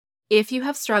If you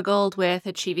have struggled with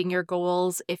achieving your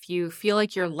goals, if you feel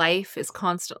like your life is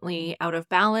constantly out of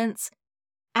balance,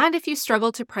 and if you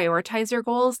struggle to prioritize your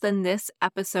goals, then this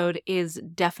episode is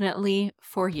definitely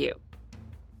for you.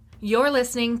 You're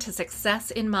listening to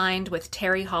Success in Mind with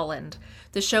Terry Holland,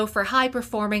 the show for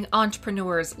high-performing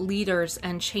entrepreneurs, leaders,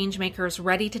 and changemakers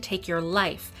ready to take your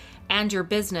life and your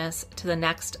business to the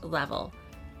next level.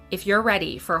 If you're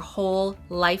ready for whole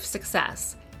life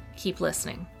success, keep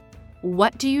listening.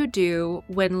 What do you do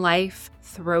when life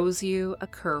throws you a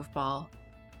curveball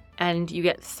and you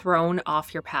get thrown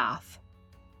off your path?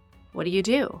 What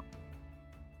do?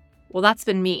 Well, that's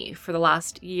been me for the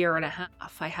last year and a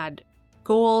half. I had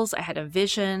goals, I had a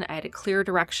vision, I had a clear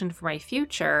direction for my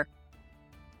future,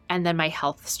 and then my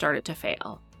health started to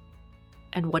fail.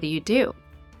 And what do?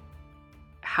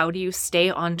 How do you stay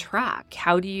on track?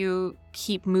 How do you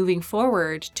keep moving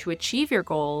forward to achieve your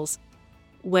goals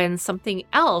when something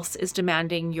else is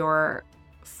demanding your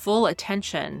full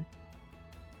attention?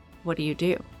 What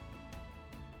do?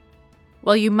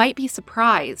 Well, you might be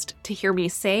surprised to hear me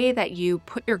say that you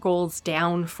put your goals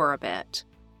down for a bit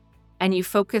and you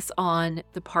focus on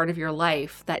the part of your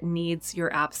life that needs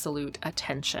your absolute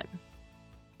attention.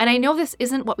 And I know this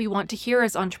isn't what we want to hear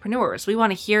as entrepreneurs. We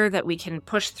want to hear that we can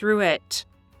push through it,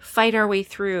 fight our way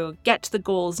through, get to the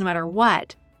goals no matter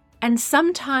what. And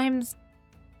sometimes,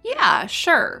 yeah,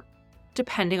 sure,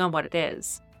 depending on what it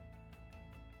is.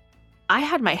 I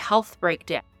had my health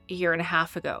breakdown a year and a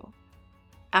half ago.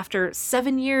 After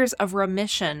 7 years of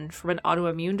remission from an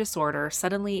autoimmune disorder,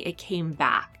 suddenly it came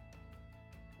back.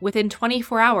 Within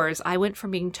 24 hours, I went from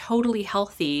being totally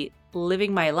healthy,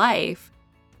 living my life,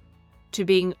 to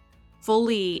being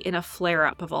fully in a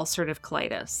flare-up of ulcerative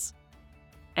colitis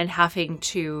and having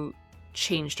to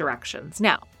change directions.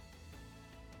 Now,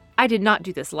 I did not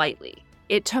do this lightly.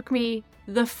 It took me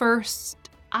the first,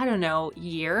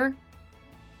 year,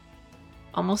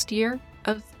 almost year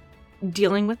of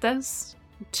dealing with this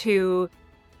to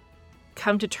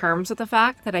come to terms with the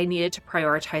fact that I needed to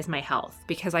prioritize my health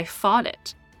because I fought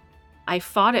it. I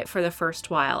fought it for the first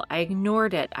while. I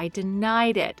ignored it. I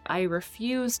denied it. I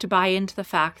refused to buy into the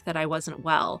fact that I wasn't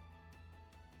well.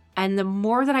 And the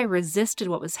more that I resisted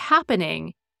what was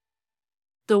happening,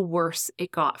 the worse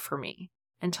it got for me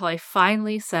until I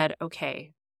finally said,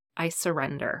 okay, I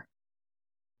surrender.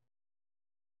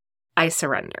 I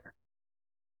surrender.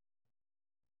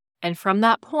 And from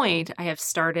that point, I have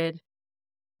started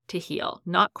to heal.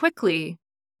 Not quickly,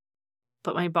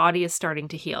 but my body is starting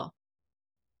to heal.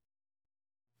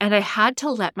 And I had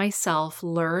to let myself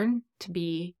learn to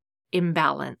be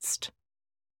imbalanced.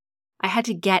 I had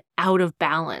to get out of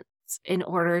balance in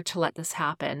order to let this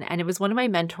happen. And it was one of my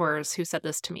mentors who said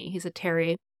this to me. He said,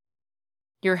 Terry,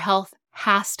 your health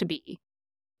has to be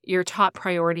your top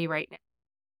priority right now.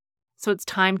 So it's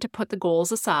time to put the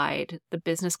goals aside, the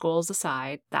business goals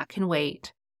aside, that can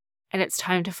wait. And it's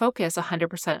time to focus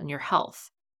 100% on your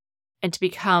health and to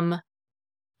become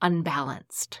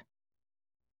unbalanced.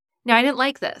 Now, I didn't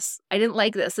like this.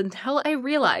 Until I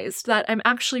realized that I'm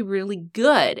actually really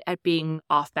good at being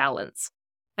off balance.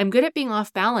 I'm good at being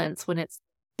off balance when it's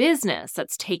business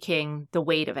that's taking the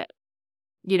weight of it.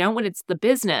 When it's the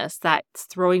business that's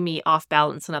throwing me off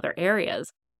balance in other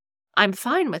areas, I'm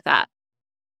fine with that.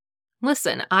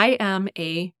 Listen, I am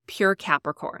a pure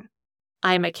Capricorn.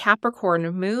 I'm a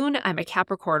Capricorn moon. I'm a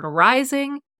Capricorn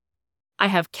rising. I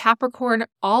have Capricorn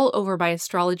all over my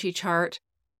astrology chart.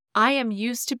 I am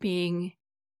used to being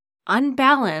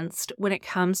unbalanced when it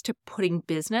comes to putting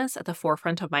business at the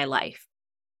forefront of my life.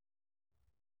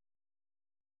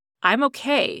 I'm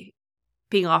okay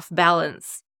being off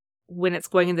balance when it's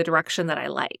going in the direction that I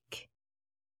like.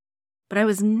 But I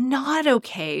was not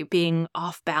okay being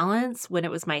off balance when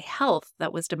it was my health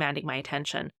that was demanding my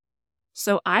attention.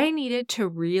 So I needed to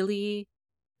really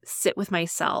sit with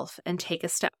myself and take a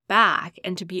step back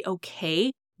and to be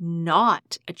okay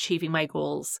not achieving my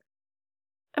goals.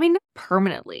 Not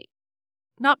permanently,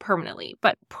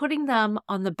 but putting them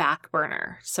on the back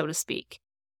burner, so to speak.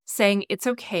 Saying it's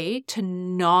okay to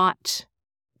not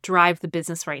drive the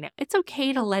business right now. It's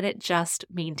okay to let it just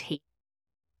maintain.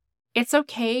 It's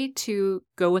okay to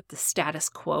go with the status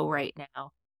quo right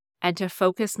now and to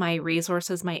focus my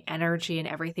resources, my energy, and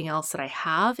everything else that I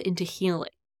have into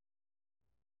healing.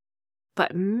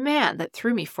 But man, that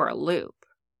threw me for a loop.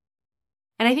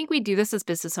 And I think we do this as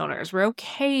business owners. We're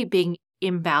okay being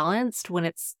imbalanced when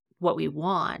it's what we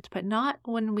want, but not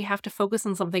when we have to focus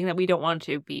on something that we don't want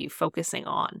to be focusing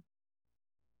on.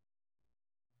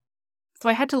 So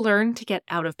I had to learn to get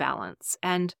out of balance.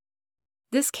 And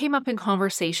this came up in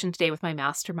conversation today with my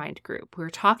mastermind group. We were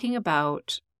talking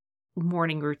about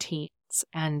morning routines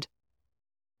and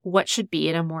what should be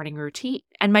in a morning routine.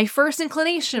 And my first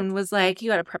inclination was like, you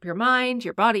got to prep your mind,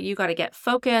 your body, you got to get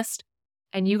focused,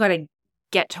 and you got to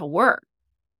get to work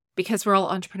because we're all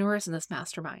entrepreneurs in this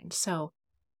mastermind. So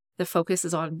the focus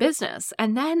is on business.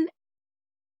 And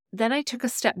then I took a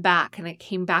step back and I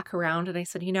came back around and I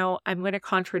said, I'm going to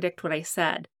contradict what I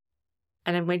said.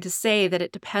 And I'm going to say that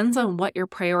it depends on what your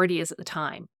priority is at the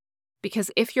time.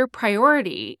 Because if your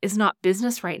priority is not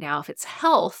business right now, if it's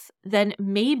health, then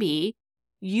maybe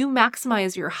you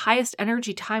maximize your highest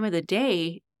energy time of the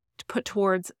day to put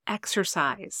towards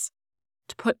exercise,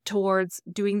 to put towards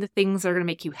doing the things that are going to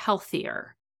make you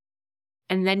healthier.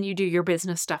 And then you do your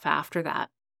business stuff after that.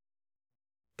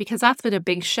 Because that's been a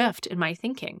big shift in my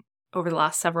thinking over the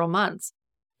last several months,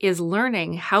 is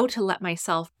learning how to let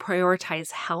myself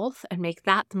prioritize health and make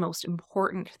that the most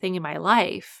important thing in my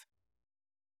life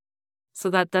so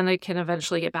that then I can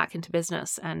eventually get back into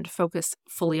business and focus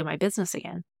fully on my business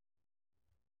again.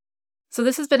 So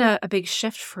this has been a big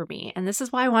shift for me. And this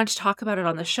is why I wanted to talk about it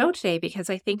on the show today, because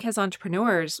I think as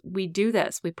entrepreneurs, we do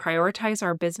this. We prioritize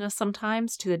our business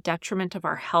sometimes to the detriment of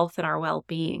our health and our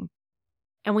well-being.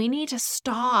 And we need to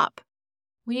stop.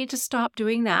 We need to stop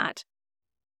doing that.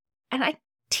 And I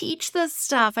teach this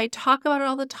stuff. I talk about it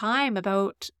all the time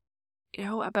about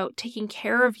taking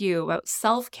care of you, about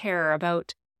self-care,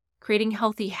 about creating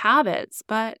healthy habits.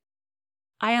 But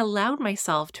I allowed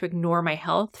myself to ignore my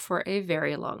health for a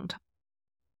very long time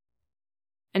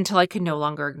until I could no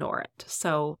longer ignore it.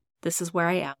 So this is where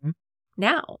I am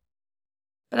now.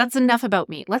 But that's enough about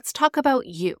me. Let's talk about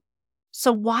you.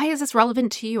 So why is this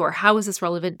relevant to you, or how is this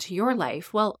relevant to your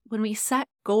life? Well, when we set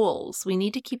goals, we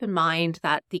need to keep in mind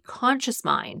that the conscious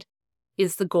mind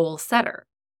is the goal setter.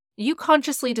 You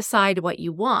consciously decide what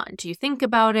you want. You think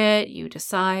about it, you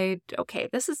decide, okay,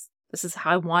 this is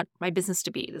how I want my business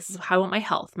to be. This is how I want my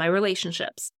health, my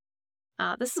relationships.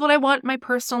 This is what I want in my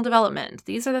personal development.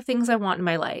 These are the things I want in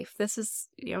my life. This is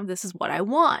what I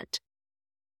want.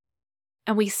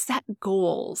 And we set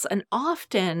goals, and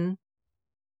often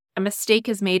a mistake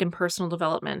is made in personal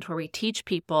development where we teach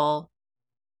people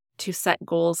to set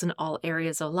goals in all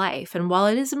areas of life. And while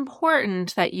it is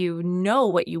important that you know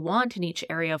what you want in each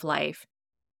area of life,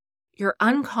 your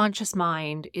unconscious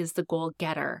mind is the goal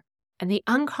getter. And the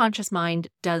unconscious mind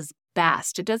does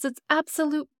best. It does its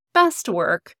absolute best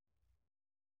work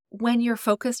when you're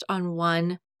focused on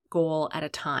one goal at a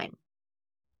time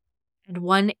and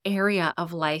one area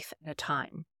of life at a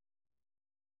time.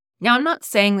 Now, I'm not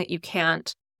saying that you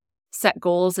can't set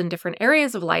goals in different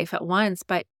areas of life at once,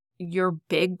 but your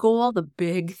big goal, the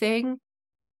big thing,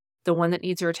 the one that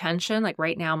needs your attention, like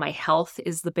right now, my health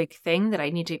is the big thing that I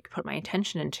need to put my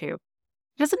attention into.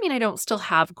 It doesn't mean I don't still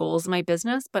have goals in my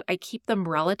business, but I keep them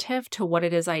relative to what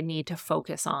it is I need to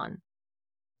focus on.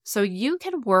 So you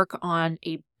can work on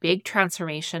a big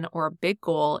transformation or a big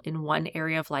goal in one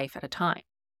area of life at a time.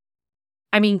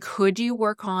 I mean, could you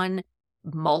work on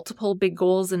multiple big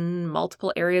goals in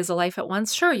multiple areas of life at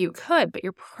once? Sure, you could, but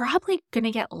you're probably going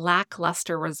to get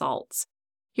lackluster results.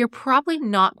 You're probably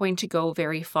not going to go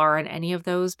very far in any of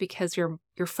those because your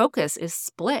focus is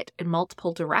split in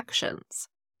multiple directions.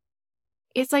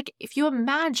 It's like if you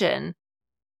imagine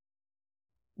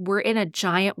we're in a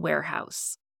giant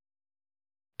warehouse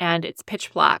and it's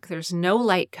pitch black. There's no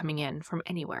light coming in from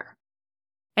anywhere.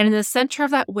 And in the center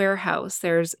of that warehouse,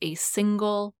 there's a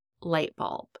single light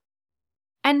bulb.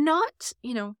 And not,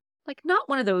 not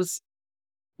one of those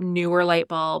newer light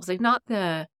bulbs, like not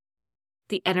the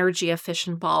energy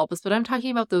efficient bulbs, but I'm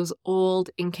talking about those old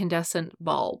incandescent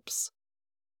bulbs,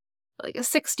 like a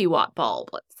 60-watt bulb,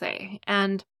 let's say.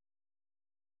 And,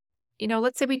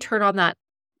 let's say we turn on that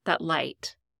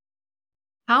light.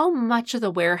 How much of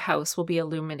the warehouse will be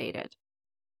illuminated?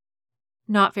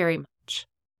 Not very much.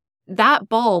 That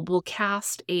bulb will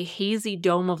cast a hazy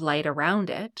dome of light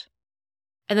around it.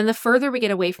 And then the further we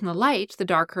get away from the light, the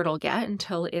darker it'll get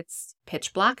until it's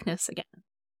pitch blackness again.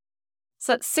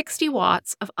 So that's 60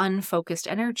 watts of unfocused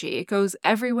energy. It goes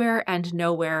everywhere and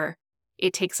nowhere.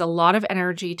 It takes a lot of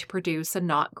energy to produce a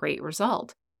not great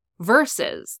result.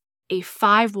 Versus a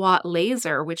 5-watt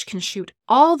laser, which can shoot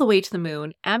all the way to the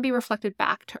moon and be reflected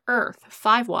back to Earth.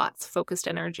 5 watts focused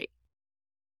energy.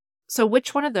 So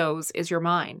which one of those is your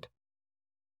mind?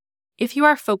 If you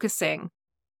are focusing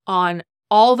on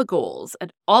all the goals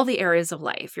and all the areas of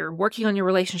life, you're working on your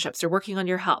relationships, you're working on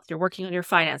your health, you're working on your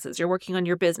finances, you're working on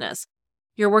your business,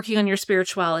 you're working on your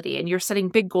spirituality, and you're setting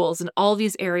big goals in all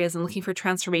these areas and looking for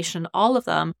transformation in all of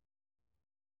them,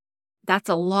 that's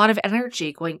a lot of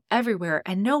energy going everywhere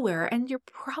and nowhere, and you're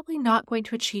probably not going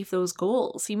to achieve those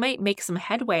goals. You might make some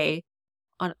headway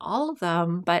on all of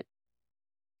them, but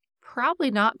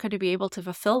probably not going to be able to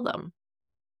fulfill them.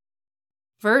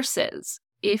 Versus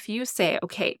if you say,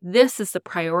 okay, this is the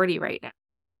priority right now.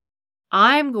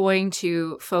 I'm going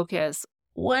to focus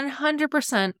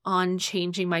 100% on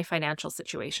changing my financial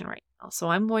situation right now. So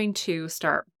I'm going to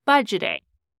start budgeting.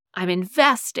 I'm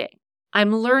investing.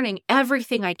 I'm learning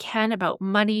everything I can about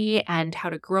money and how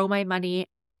to grow my money.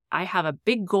 I have a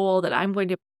big goal that I'm going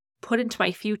to put into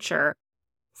my future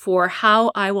for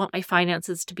how I want my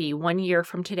finances to be 1 year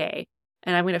from today.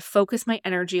 And I'm going to focus my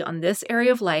energy on this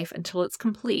area of life until it's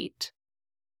complete.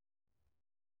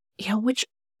 You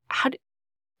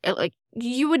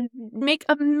would make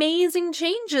amazing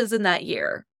changes in that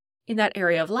year, in that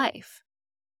area of life.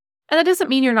 And that doesn't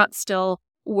mean you're not still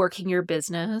working your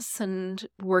business and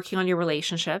working on your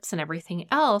relationships and everything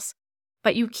else,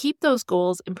 but you keep those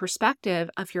goals in perspective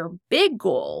of your big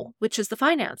goal, which is the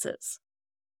finances.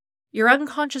 Your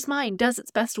unconscious mind does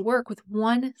its best work with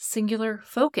one singular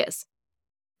focus.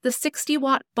 The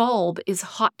 60-watt bulb is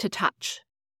hot to touch.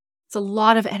 It's a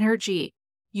lot of energy.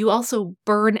 You also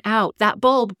burn out. That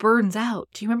bulb burns out.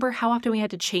 Do you remember how often we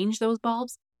had to change those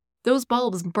bulbs? Those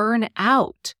bulbs burn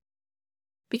out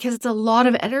because it's a lot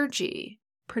of energy,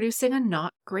 producing a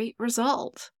not great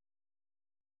result.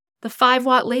 The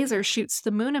 5-watt laser shoots to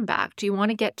the moon and back. Do you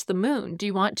want to get to the moon? Do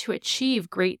you want to achieve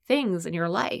great things in your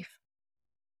life?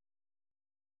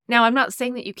 Now, I'm not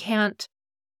saying that you can't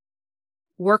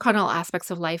work on all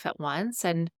aspects of life at once.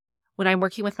 And when I'm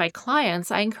working with my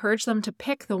clients, I encourage them to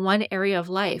pick the one area of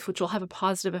life which will have a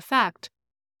positive effect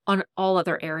on all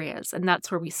other areas. And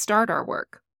that's where we start our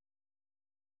work.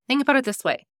 Think about it this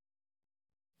way.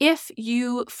 If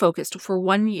you focused for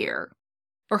 1 year,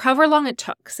 or however long it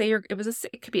took, say it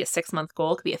could be a 6-month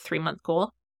goal, it could be a 3-month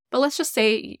goal, but let's just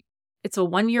say it's a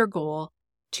 1-year goal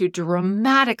to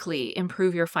dramatically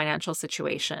improve your financial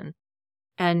situation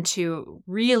and to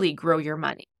really grow your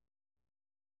money.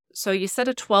 So you set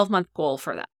a 12-month goal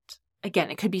for that. Again,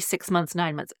 it could be 6 months,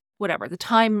 9 months, whatever. The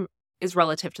time is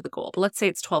relative to the goal, but let's say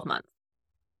it's 12 months.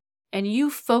 And you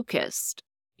focused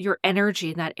your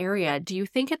energy in that area. Do you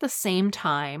think at the same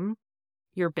time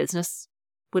your business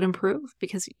would improve?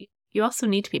 Because you also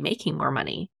need to be making more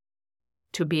money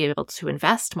to be able to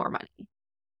invest more money.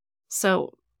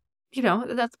 So,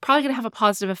 that's probably going to have a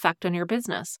positive effect on your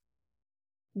business.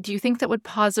 Do you think that would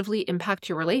positively impact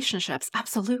your relationships?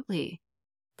 Absolutely.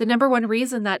 The number one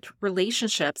reason that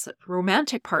relationships,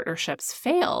 romantic partnerships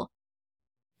fail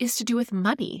is to do with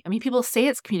money. I mean, people say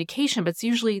it's communication, but it's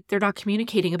usually they're not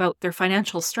communicating about their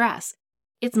financial stress.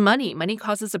 It's money. Money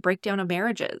causes a breakdown of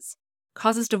marriages,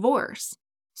 causes divorce.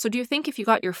 So do you think if you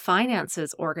got your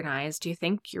finances organized, do you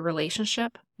think your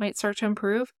relationship might start to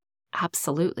improve?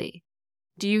 Absolutely.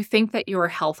 Do you think that your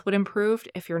health would improve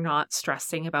if you're not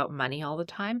stressing about money all the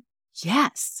time?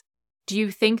 Yes. Do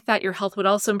you think that your health would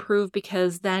also improve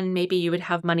because then maybe you would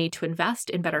have money to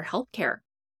invest in better healthcare,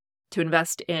 to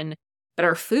invest in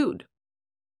better food,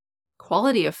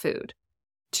 quality of food,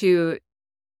 to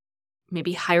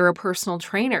maybe hire a personal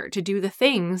trainer to do the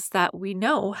things that we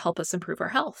know help us improve our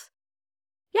health?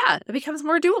 Yeah, it becomes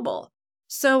more doable.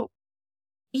 So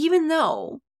even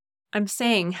though I'm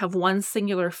saying have one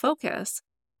singular focus,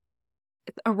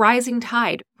 a rising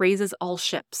tide raises all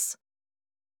ships.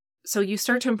 So you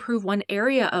start to improve one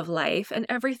area of life and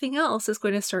everything else is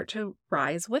going to start to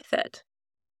rise with it.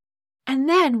 And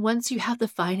then once you have the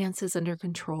finances under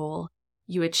control,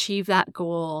 you achieve that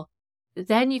goal,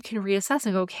 then you can reassess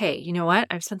and go, okay, you know what?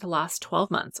 I've spent the last 12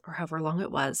 months or however long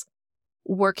it was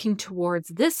working towards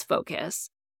this focus,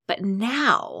 but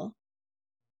now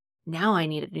I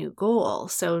need a new goal.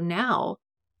 So now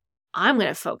I'm going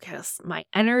to focus my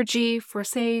energy for,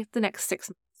 say, the next 6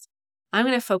 months. I'm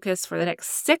going to focus for the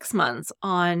next 6 months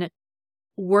on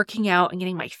working out and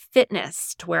getting my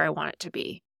fitness to where I want it to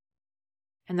be.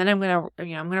 And then I'm going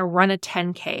to run a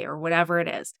 10K or whatever it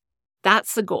is.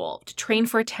 That's the goal, to train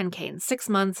for a 10K in 6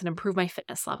 months and improve my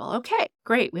fitness level. Okay,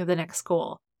 great. We have the next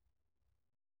goal.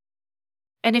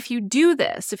 And if you do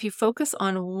this, if you focus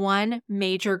on one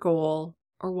major goal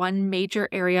or one major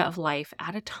area of life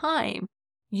at a time,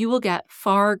 you will get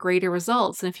far greater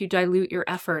results than if you dilute your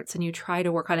efforts and you try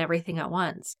to work on everything at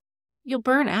once. You'll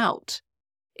burn out.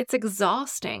 It's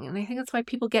exhausting. And I think that's why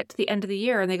people get to the end of the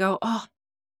year and they go, oh,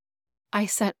 I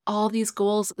set all these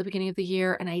goals at the beginning of the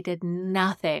year and I did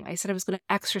nothing. I said I was going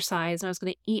to exercise and I was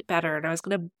going to eat better and I was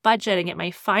going to budget and get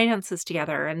my finances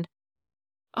together. And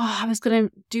I was going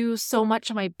to do so much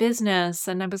of my business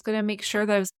and I was going to make sure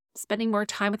that I was spending more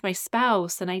time with my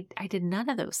spouse. And I did none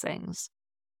of those things.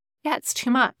 Yeah, it's too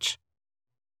much.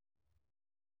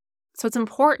 So it's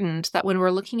important that when we're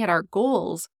looking at our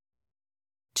goals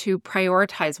to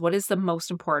prioritize what is the most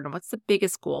important, what's the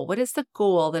biggest goal, what is the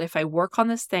goal that if I work on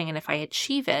this thing and if I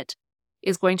achieve it,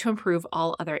 is going to improve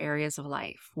all other areas of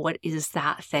life. What is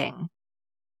that thing?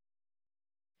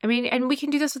 I mean, and we can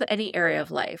do this with any area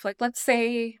of life. Like, let's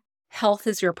say health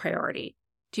is your priority.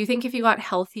 Do you think if you got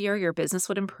healthier, your business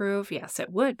would improve? Yes,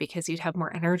 it would, because you'd have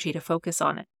more energy to focus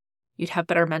on it. You'd have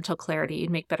better mental clarity. You'd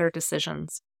make better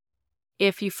decisions.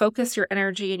 If you focus your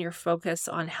energy and your focus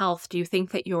on health, do you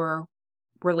think that your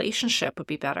relationship would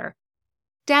be better?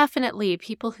 Definitely.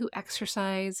 People who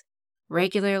exercise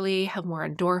regularly have more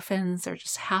endorphins. They're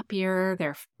just happier.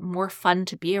 They're more fun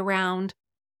to be around.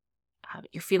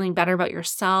 You're feeling better about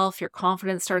yourself. Your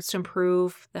confidence starts to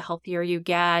improve the healthier you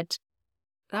get.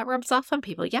 That rubs off on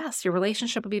people. Yes, your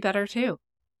relationship would be better too.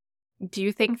 Do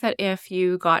you think that if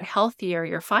you got healthier,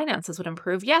 your finances would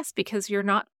improve? Yes, because you're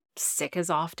not sick as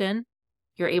often.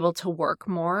 You're able to work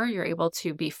more. You're able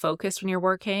to be focused when you're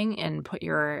working and put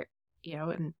your,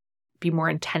 and be more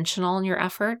intentional in your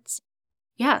efforts.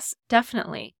 Yes,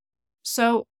 definitely.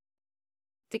 So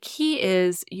the key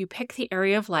is you pick the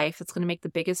area of life that's going to make the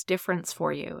biggest difference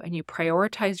for you, and you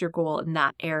prioritize your goal in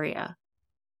that area.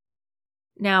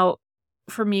 Now,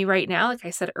 for me right now, like I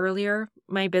said earlier,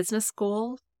 my business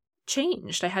goal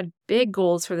changed. I had big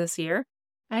goals for this year.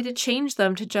 I had to change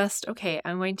them to just, okay,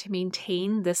 I'm going to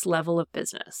maintain this level of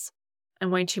business. I'm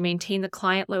going to maintain the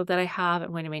client load that I have.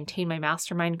 I'm going to maintain my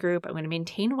mastermind group. I'm going to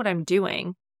maintain what I'm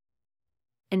doing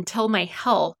until my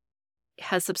health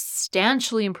has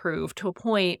substantially improved to a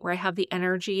point where I have the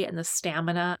energy and the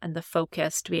stamina and the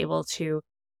focus to be able to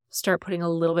start putting a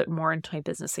little bit more into my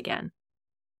business again.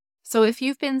 So if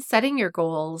you've been setting your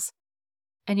goals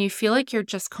and you feel like you're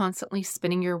just constantly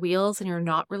spinning your wheels and you're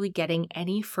not really getting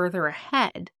any further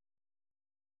ahead,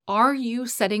 are you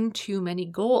setting too many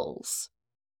goals?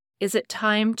 Is it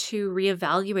time to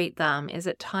reevaluate them? Is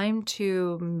it time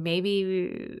to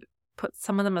maybe put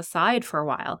some of them aside for a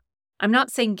while? I'm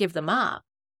not saying give them up.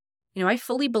 I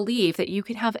fully believe that you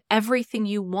can have everything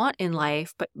you want in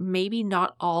life, but maybe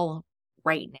not all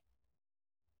right now.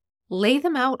 Lay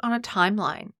them out on a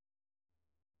timeline.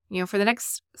 For the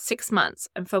next 6 months,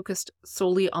 I'm focused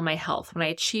solely on my health. When I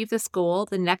achieve this goal,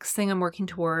 the next thing I'm working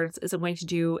towards is I'm going to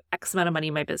do X amount of money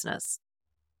in my business.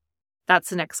 That's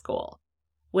the next goal.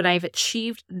 When I've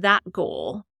achieved that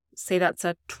goal, say that's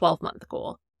a 12-month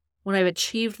goal. When I've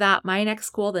achieved that, my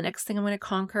next goal, the next thing I'm going to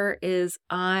conquer is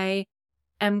I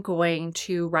am going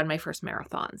to run my first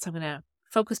marathon. So I'm going to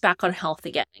focus back on health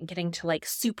again and getting to like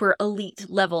super elite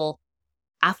level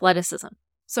athleticism.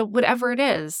 So whatever it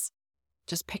is,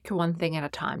 just pick one thing at a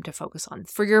time to focus on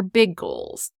for your big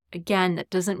goals. Again, that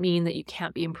doesn't mean that you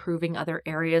can't be improving other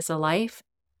areas of life,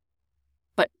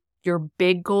 but your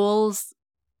big goals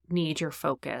need your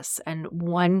focus and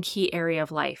one key area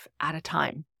of life at a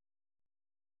time.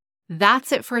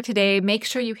 That's it for today. Make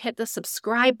sure you hit the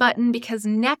subscribe button because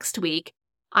next week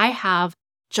I have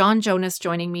John Jonas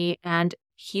joining me and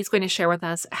he's going to share with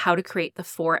us how to create the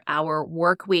 4-hour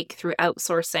work week through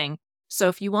outsourcing. So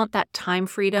if you want that time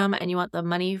freedom and you want the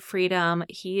money freedom,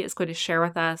 he is going to share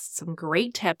with us some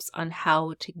great tips on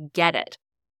how to get it.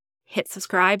 Hit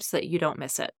subscribe so that you don't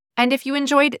miss it. And if you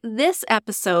enjoyed this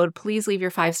episode, please leave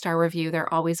your 5-star review.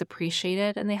 They're always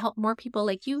appreciated and they help more people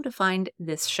like you to find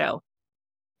this show.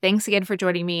 Thanks again for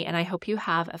joining me, and I hope you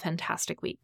have a fantastic week.